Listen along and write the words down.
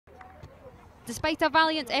Despite a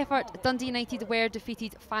valiant effort, Dundee United were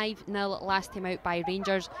defeated 5-0 last time out by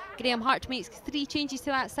Rangers. Graham Hart makes 3 changes to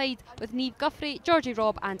that side, with Niamh Guthrie, Georgie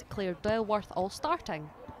Robb and Claire Doyleworth all starting.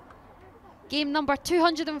 Game number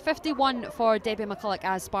 251 for Debbie McCulloch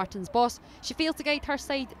as Spartans boss. She failed to guide her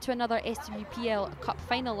side to another SWPL Cup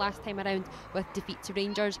final last time around with defeat to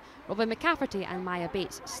Rangers. Robin McCafferty and Maya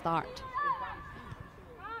Bates start.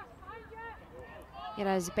 Here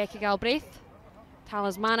is Becky Galbraith,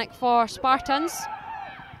 talismanic for Spartans.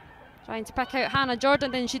 Trying to pick out Hannah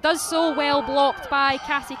Jordan, and she does so, well blocked by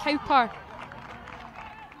Cassie Cowper.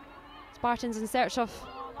 Spartans in search of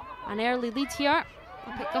an early lead here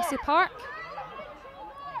up at Gussie Park.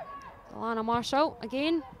 Alana Marshall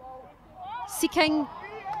again seeking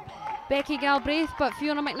Becky Galbraith, but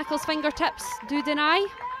Fiona McNichol's fingertips do deny.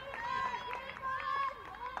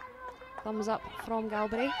 Thumbs up from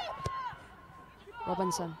Galbraith.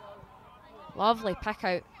 Robinson, lovely pick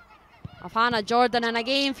out of Hannah Jordan, and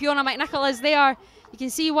again Fiona McNichol is there. You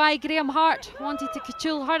can see why Graham Hart wanted to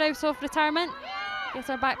cajole her out of retirement, get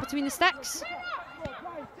her back between the sticks.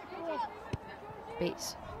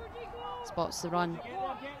 Bates spots the run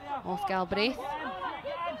off Galbraith.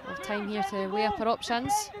 Have time here to weigh up her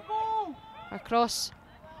options. Her cross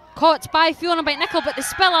caught by Fiona McNichol, but the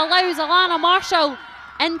spill allows Alana Marshall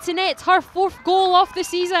into net, her 4th goal of the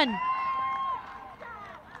season.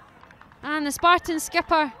 And the Spartan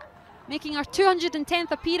skipper making her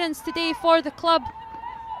 210th appearance today for the club.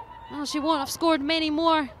 Well, she won't have scored many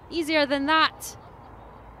more easier than that.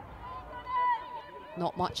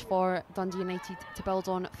 Not much for Dundee United to build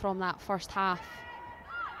on from that first half.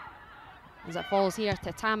 As it falls here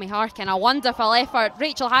to Tammy Harkin, a wonderful effort.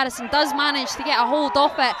 Rachel Harrison does manage to get a hold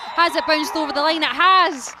of it. Has it bounced over the line? It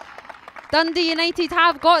has. Dundee United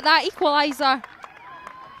have got that equaliser.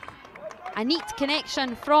 A neat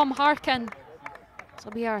connection from Harkin. This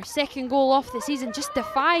will be our 2nd goal of the season. Just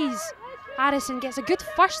defies Harrison, gets a good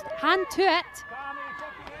first hand to it.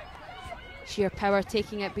 Sheer power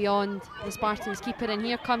taking it beyond the Spartans keeper, and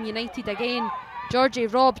here come United again. Georgie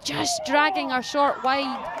Robb just dragging her short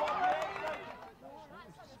wide.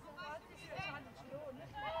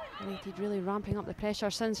 United really ramping up the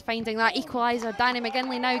pressure since finding that equaliser. Danny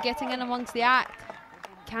McGinley now getting in amongst the act.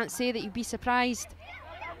 Can't say that you'd be surprised.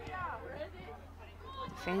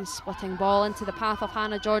 Defence splitting ball into the path of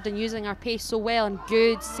Hannah Jordan, using her pace so well, and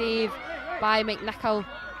good save by McNichol.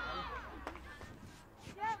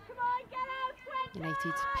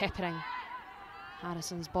 United peppering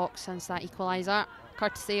Harrison's box since that equaliser,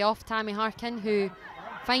 courtesy of Tammy Harkin, who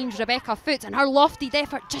finds Rebecca Foot, and her lofted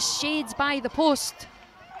effort just shades by the post.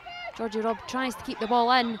 Georgie Robb tries to keep the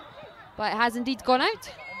ball in, but it has indeed gone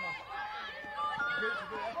out.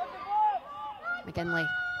 McGinley,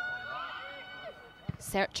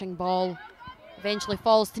 searching ball, eventually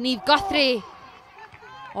falls to Niamh Guthrie,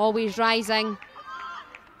 always rising.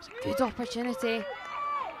 It's a good opportunity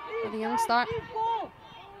for the youngster.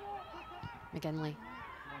 McGinley,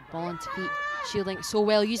 ball into feet, shielding so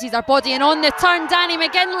well, uses her body, and on the turn Danny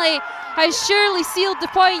McGinley has surely sealed the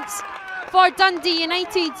points for Dundee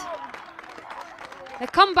United. The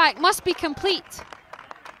comeback must be complete.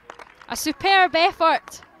 A superb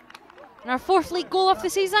effort, and our 4th league goal of the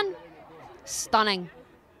season. Stunning.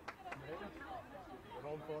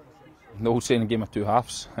 The old saying, game of 2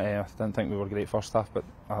 halves. I didn't think we were great first half, but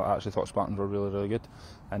I actually thought Spartans were really good.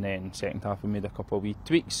 And then second half we made a couple of wee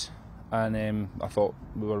tweaks, and I thought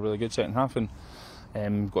we were really good second half,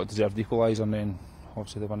 and got a deserved equaliser, and then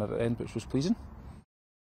obviously the winner at the end, which was pleasing.